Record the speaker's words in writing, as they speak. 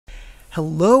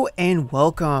Hello and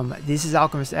welcome. This is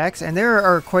Alchemist X, and there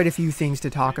are quite a few things to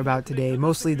talk about today,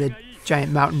 mostly the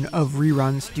giant mountain of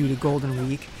reruns due to Golden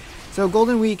Week. So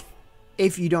Golden Week,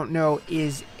 if you don't know,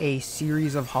 is a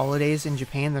series of holidays in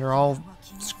Japan that are all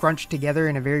scrunched together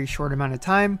in a very short amount of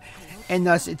time, and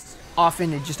thus it's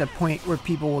often just a point where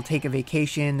people will take a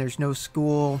vacation, there's no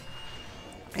school,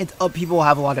 people will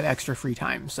have a lot of extra free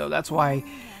time. So that's why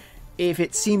if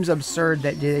it seems absurd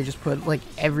that they just put like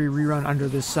every rerun under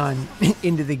the sun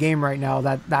into the game right now,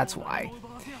 that's why.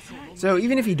 So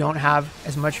even if you don't have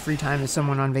as much free time as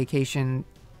someone on vacation,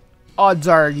 odds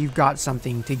are you've got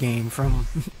something to gain from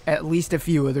at least a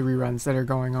few of the reruns that are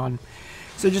going on.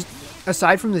 So just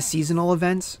aside from the seasonal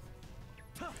events,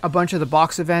 a bunch of the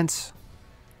box events,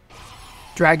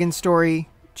 Dragon Story,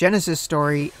 Genesis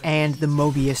Story, and the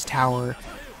Mobius Tower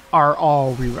are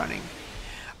all rerunning.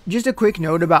 Just a quick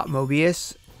note about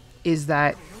Mobius is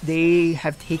that they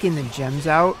have taken the gems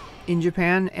out in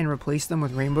Japan and replaced them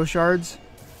with rainbow shards.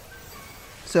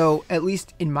 So, at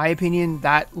least in my opinion,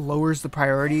 that lowers the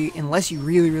priority. Unless you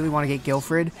really want to get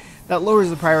Guilfred, that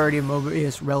lowers the priority of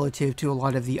Mobius relative to a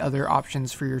lot of the other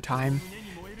options for your time.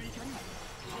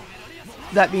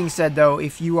 That being said, though,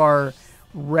 if you are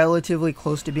relatively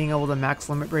close to being able to max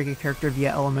limit break a character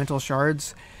via elemental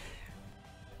shards,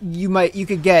 you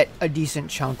could get a decent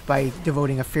chunk by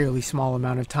devoting a fairly small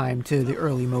amount of time to the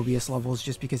early Mobius levels,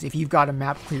 just because if you've got a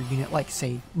map clear unit like,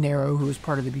 say, Nero, who is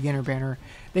part of the beginner banner,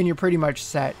 then you're pretty much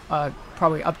set,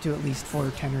 probably up to at least 4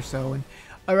 or 10 or so, and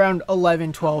around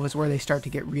 11, 12 is where they start to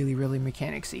get really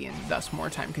mechanicsy and thus more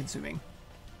time consuming.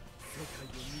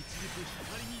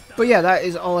 But yeah, that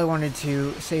is all I wanted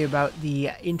to say about the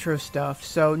intro stuff.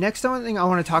 So next thing I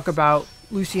want to talk about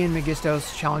Lucian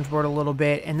Megistos challenge board a little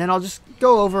bit, and then I'll just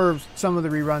go over some of the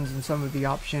reruns and some of the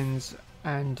options,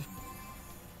 and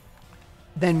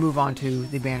then move on to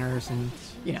the banners, and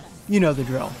you know the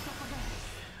drill.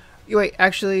 Wait,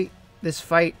 actually, this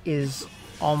fight is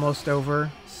almost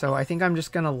over, so I think I'm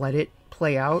just gonna let it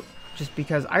play out, just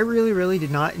because I really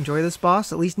did not enjoy this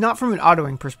boss, at least not from an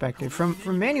autoing perspective.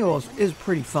 From manuals is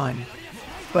pretty fun,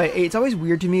 but it's always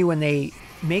weird to me when they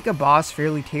make a boss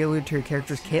fairly tailored to your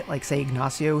character's kit, like say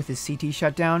Ignacio with his CT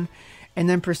shutdown, and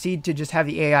then proceed to just have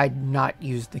the AI not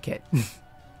use the kit.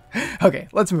 Okay,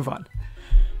 let's move on.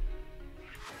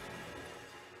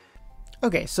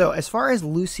 Okay, so as far as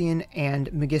Lucian and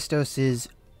Megistos'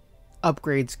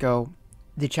 upgrades go,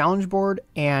 the challenge board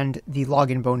and the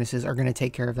login bonuses are going to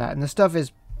take care of that, and the stuff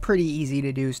is pretty easy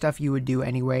to do, stuff you would do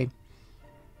anyway.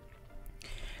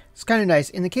 It's kind of nice.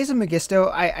 In the case of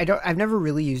Megisto, I've never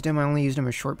really used him. I only used him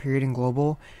a short period in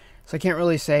global, so I can't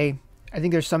really say. I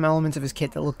think there's some elements of his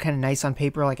kit that look kind of nice on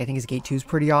paper. Like I think his gate 2 is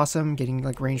pretty awesome, getting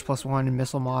like range +1 and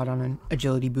missile mod on an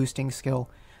agility boosting skill.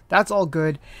 That's all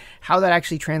good. How that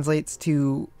actually translates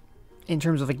to in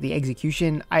terms of like the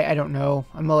execution, I don't know.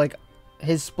 I'm like,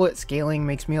 his split scaling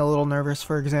makes me a little nervous,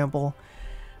 for example.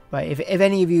 But if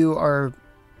any of you are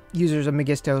users of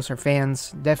Megistos or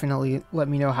fans, definitely let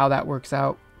me know how that works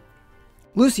out.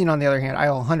 Lucian, on the other hand,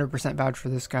 I'll 100% vouch for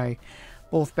this guy.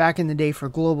 Both back in the day for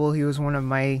global, he was one of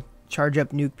my charge up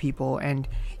nuke people, and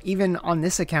even on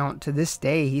this account to this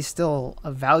day, he's still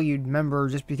a valued member,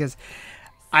 just because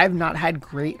I've not had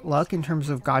great luck in terms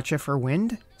of gacha for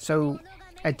wind. So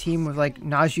a team with like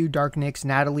Naju, Darknix,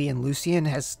 Natalie, and Lucian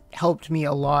has helped me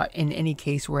a lot in any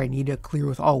case where I need to clear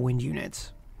with all wind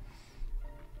units.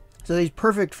 So he's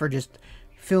perfect for just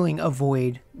filling a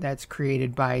void that's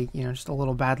created by, just a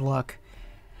little bad luck.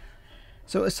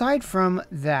 So aside from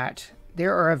that,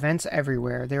 there are events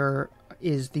everywhere. There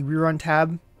is the rerun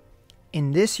tab.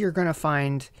 In this, you're going to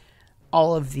find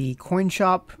all of the coin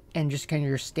shop and just kind of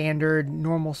your standard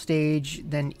normal stage,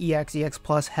 then EX, EX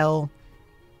plus, Hell.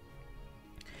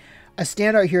 A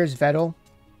standout here is Vettel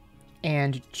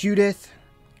and Judith,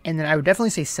 and then I would definitely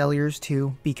say Celliers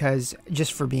too, because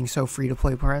just for being so free to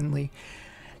play friendly.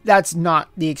 That's not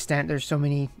the extent. There's so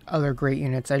many other great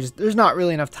units. There's not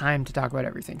really enough time to talk about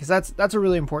everything, because that's a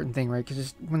really important thing, right?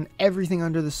 Because when everything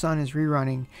under the sun is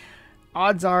rerunning,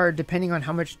 odds are, depending on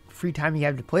how much free time you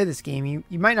have to play this game,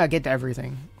 you might not get to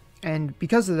everything. And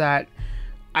because of that,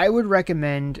 I would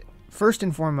recommend, first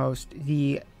and foremost,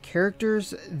 the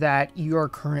characters that you are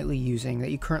currently using, that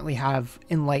you currently have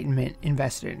enlightenment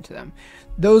invested into them.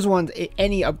 Those ones,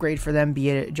 any upgrade for them,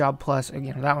 be it a job plus,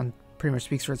 that one pretty much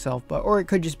speaks for itself, or it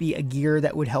could just be a gear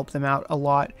that would help them out a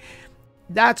lot.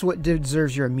 That's what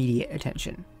deserves your immediate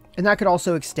attention. And that could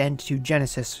also extend to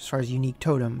Genesis as far as unique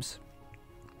totems.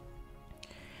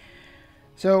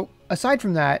 So aside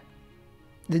from that,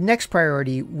 the next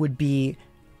priority would be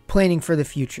planning for the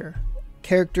future.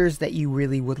 Characters that you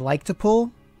really would like to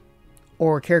pull,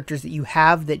 or characters that you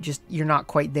have that just you're not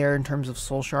quite there in terms of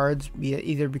soul shards,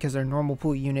 either because they're a normal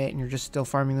pool unit and you're just still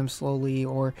farming them slowly,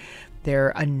 or they're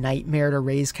a nightmare to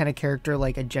raise kind of character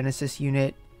like a Genesis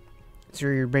unit. So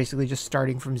you're basically just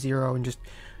starting from zero and just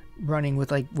running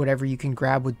with like whatever you can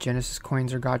grab with Genesis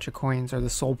coins or Gacha coins or the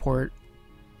soul port.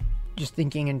 Just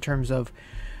thinking in terms of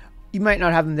you might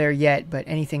not have them there yet, but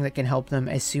anything that can help them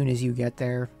as soon as you get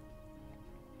there.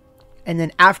 And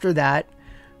then after that,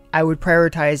 I would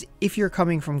prioritize, if you're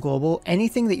coming from global,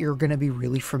 anything that you're going to be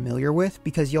really familiar with,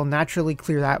 because you'll naturally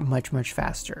clear that much, much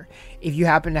faster. If you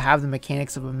happen to have the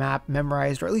mechanics of a map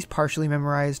memorized, or at least partially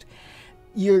memorized,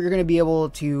 you're going to be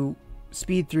able to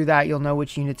speed through that. You'll know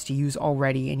which units to use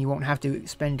already, and you won't have to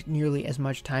spend nearly as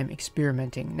much time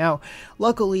experimenting. Now,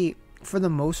 luckily, for the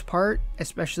most part,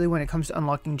 especially when it comes to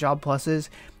unlocking job pluses,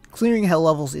 clearing hell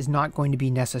levels is not going to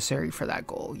be necessary for that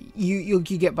goal. You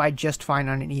get by just fine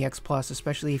on an EX plus,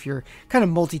 especially if you're kind of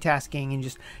multitasking, and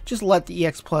just let the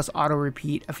EX plus auto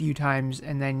repeat a few times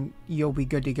and then you'll be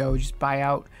good to go. Just buy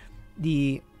out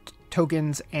the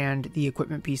tokens and the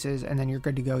equipment pieces and then you're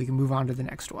good to go. You can move on to the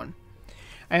next one.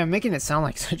 I am making it sound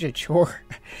like such a chore.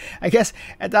 I guess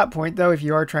at that point though, if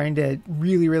you are trying to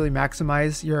really, really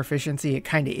maximize your efficiency, it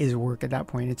kind of is work at that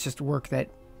point. It's just work that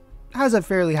has a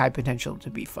fairly high potential to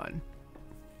be fun.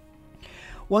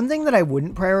 One thing that I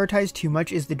wouldn't prioritize too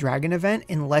much is the dragon event,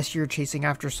 unless you're chasing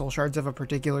after soul shards of a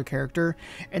particular character,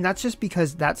 and that's just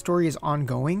because that story is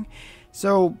ongoing.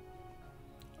 So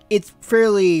it's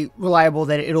fairly reliable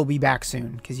that it'll be back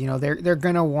soon, because you know they're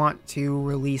gonna want to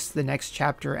release the next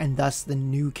chapter and thus the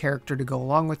new character to go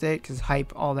along with it, because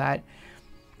hype, all that.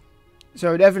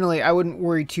 So definitely I wouldn't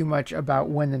worry too much about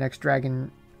when the next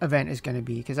dragon event is going to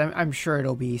be, because I'm sure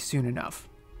it'll be soon enough.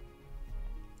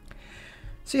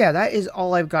 So yeah, that is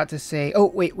all I've got to say.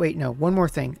 Oh, wait, no, one more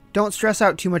thing. Don't stress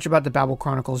out too much about the Babel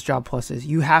Chronicles job pluses.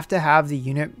 You have to have the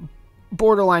unit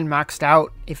borderline maxed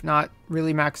out, if not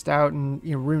really maxed out, and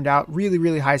ruined out, really,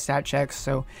 really high stat checks.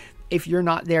 So if you're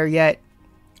not there yet,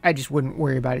 I just wouldn't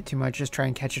worry about it too much. Just try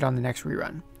and catch it on the next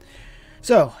rerun.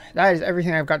 So that is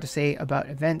everything I've got to say about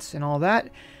events and all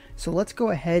that. So let's go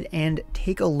ahead and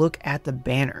take a look at the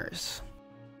banners.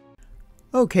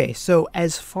 Okay, so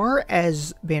as far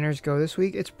as banners go this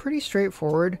week, it's pretty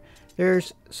straightforward.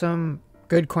 There's some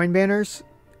good coin banners,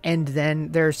 and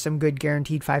then there's some good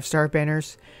guaranteed 5-star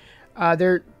banners.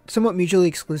 They're somewhat mutually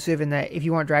exclusive in that if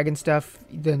you want dragon stuff,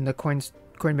 then the coin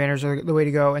banners are the way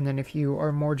to go, and then if you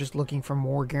are more just looking for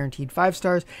more guaranteed 5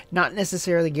 stars, not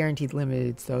necessarily guaranteed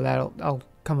limiteds, though I'll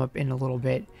come up in a little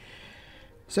bit.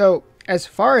 So as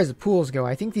far as the pools go,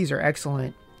 I think these are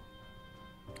excellent.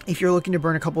 If you're looking to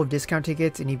burn a couple of discount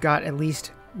tickets and you've got at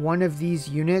least one of these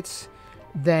units,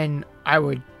 then I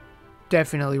would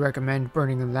definitely recommend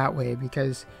burning them that way,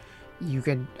 because you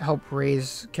can help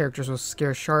raise characters with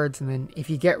scarce shards, and then if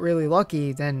you get really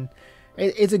lucky, then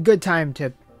it's a good time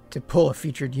to pull a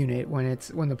featured unit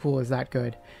when the pool is that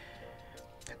good.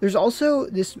 There's also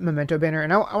this memento banner,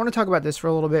 and I want to talk about this for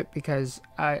a little bit, because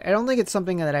I don't think it's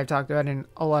something that I've talked about in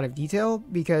a lot of detail,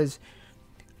 because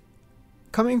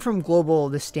coming from global,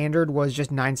 the standard was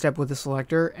just 9-step with a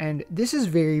selector, and this is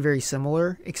very, very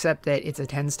similar, except that it's a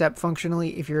 10-step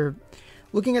functionally. If you're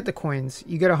looking at the coins,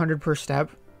 you get 100 per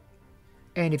step,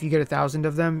 and if you get 1,000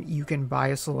 of them, you can buy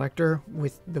a selector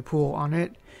with the pool on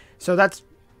it. So that's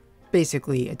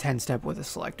basically a 10-step with a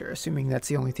selector, assuming that's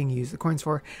the only thing you use the coins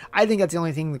for. I think that's the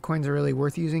only thing the coins are really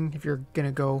worth using if you're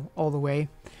gonna go all the way,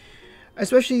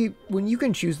 especially when you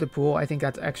can choose the pool. I think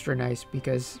that's extra nice,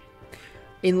 because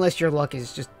unless your luck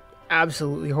is just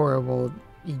absolutely horrible,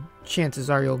 chances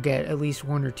are you'll get at least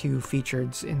 1 or 2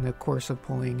 featureds in the course of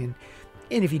pulling,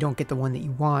 and if you don't get the one that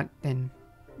you want, then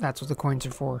that's what the coins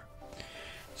are for.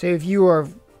 So if you are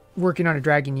working on a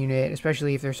dragon unit,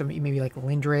 especially if there's something maybe like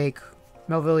Lindrake,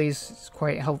 Melville's is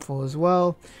quite helpful as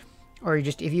well. Or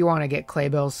just if you want to get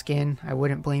Claybell's skin, I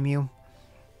wouldn't blame you.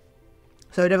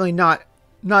 So definitely not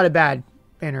a bad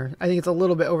banner. I think it's a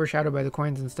little bit overshadowed by the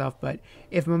coins and stuff, but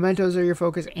if mementos are your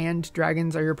focus and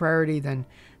dragons are your priority, then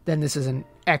this is an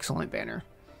excellent banner.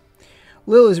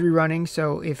 Lil is rerunning,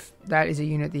 so if that is a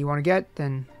unit that you want to get,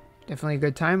 then definitely a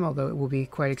good time, although it will be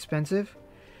quite expensive.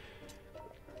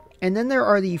 And then there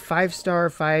are the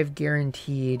 5-star 5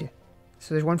 guaranteed.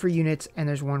 So there's one for units and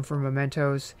there's one for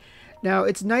mementos. Now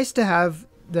it's nice to have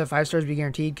the 5 stars be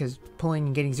guaranteed, because pulling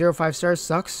and getting 0 5 stars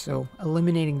sucks, so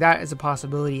eliminating that as a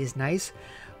possibility is nice.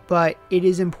 But it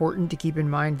is important to keep in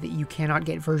mind that you cannot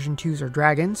get version 2s or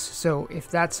dragons, so if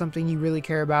that's something you really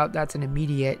care about, that's an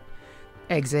immediate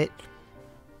exit.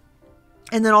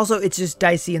 And then also it's just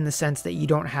dicey in the sense that you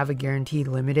don't have a guaranteed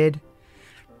limited.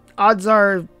 Odds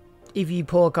are if you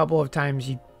pull a couple of times,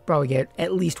 you probably get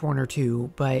at least 1 or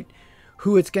 2, but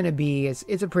who it's going to be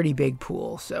it's a pretty big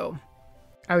pool, so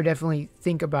I would definitely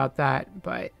think about that.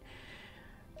 But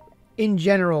in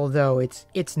general, though,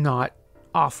 it's not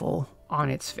awful on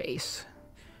its face.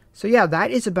 So yeah,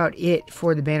 that is about it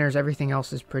for the banners. Everything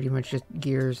else is pretty much just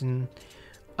gears and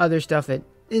other stuff that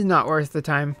is not worth the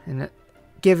time. And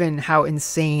given how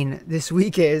insane this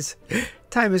week is,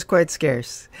 time is quite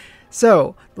scarce.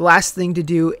 So the last thing to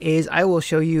do is I will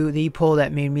show you the pull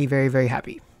that made me very, very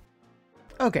happy.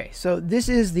 Okay, so this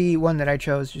is the one that I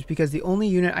chose just because the only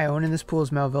unit I own in this pool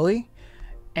is Malvili,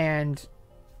 and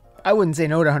I wouldn't say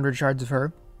no to 100 shards of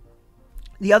her.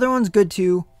 The other one's good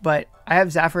too, but I have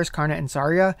Zapharus, Karnet, and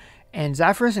Saria, and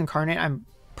Zapharus and Karnet I'm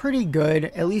pretty good,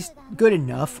 at least good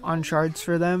enough on shards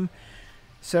for them.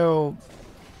 So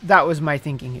that was my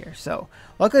thinking here. So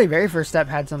luckily very first step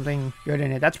had something good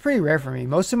in it. That's pretty rare for me.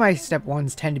 Most of my step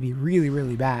 1s tend to be really,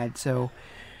 really bad. So,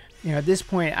 you know, at this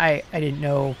point I didn't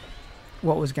know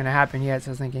what was going to happen yet. So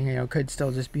I was thinking, you know, could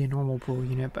still just be a normal pool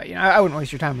unit, but you know, I wouldn't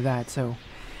waste your time with that. So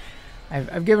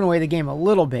I've given away the game a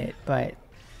little bit, but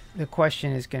the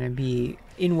question is going to be,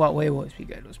 in what way will this be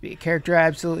good? Will this be a character I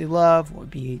absolutely love? Will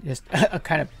it be just a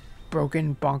kind of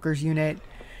broken bonkers unit?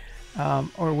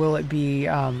 Or will it be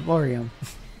Laurium?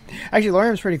 Actually,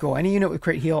 Laurium's pretty cool. Any unit with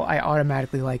crit heal, I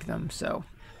automatically like them. So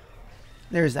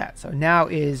there's that. So now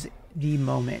is the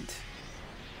moment.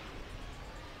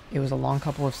 It was a long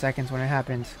couple of seconds when it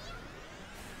happened,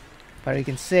 but I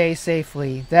can say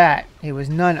safely that it was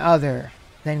none other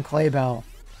than Claybell.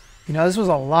 You know, this was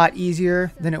a lot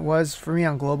easier than it was for me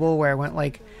on Global, where I went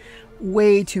like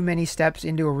way too many steps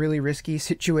into a really risky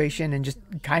situation and just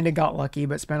kind of got lucky,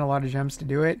 but spent a lot of gems to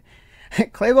do it.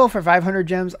 Claybell for 500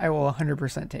 gems, I will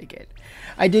 100% take it.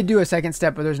 I did do a second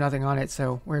step, but there's nothing on it,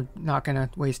 so we're not going to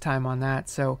waste time on that.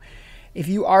 So if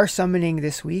you are summoning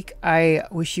this week, I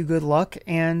wish you good luck,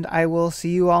 and I will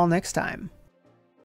see you all next time.